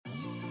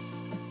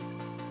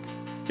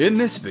In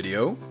this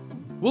video,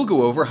 we'll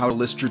go over how to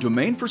list your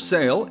domain for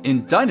sale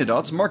in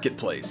Dynadot's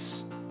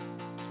marketplace.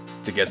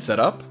 To get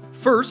set up,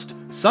 first,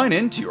 sign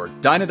in to your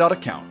Dynadot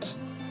account.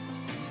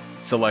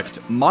 Select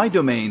My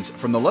Domains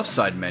from the left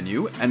side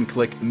menu and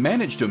click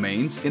Manage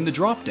Domains in the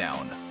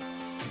drop-down.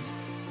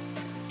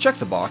 Check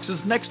the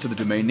boxes next to the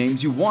domain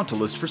names you want to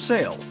list for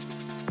sale.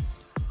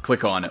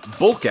 Click on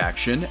Bulk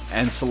Action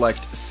and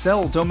select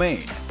Sell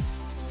Domain.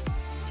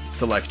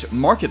 Select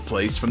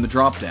Marketplace from the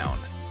drop-down.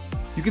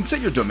 You can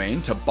set your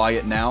domain to Buy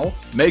It Now,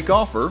 Make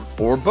Offer,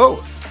 or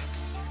both.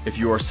 If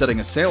you are setting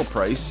a sale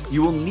price,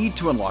 you will need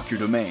to unlock your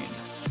domain.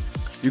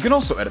 You can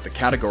also edit the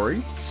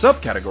category,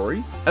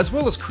 subcategory, as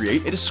well as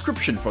create a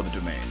description for the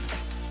domain.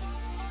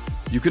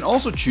 You can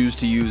also choose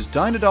to use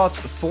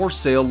Dynadot's For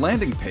Sale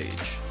landing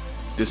page.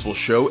 This will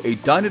show a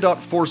Dynadot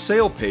For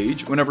Sale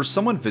page whenever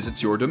someone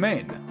visits your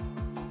domain.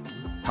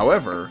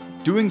 However,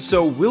 doing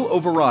so will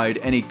override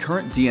any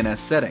current DNS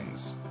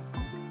settings.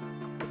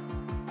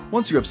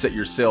 Once you have set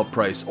your sale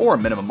price or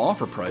minimum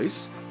offer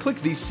price, click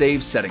the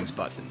Save Settings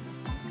button.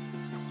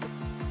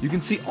 You can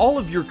see all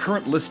of your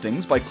current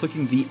listings by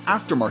clicking the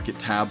Aftermarket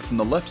tab from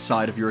the left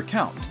side of your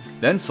account,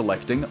 then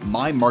selecting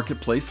My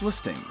Marketplace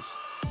Listings.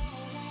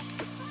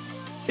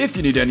 If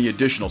you need any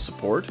additional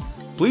support,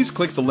 please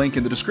click the link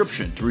in the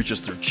description to reach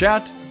us through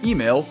chat,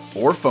 email,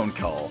 or phone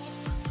call.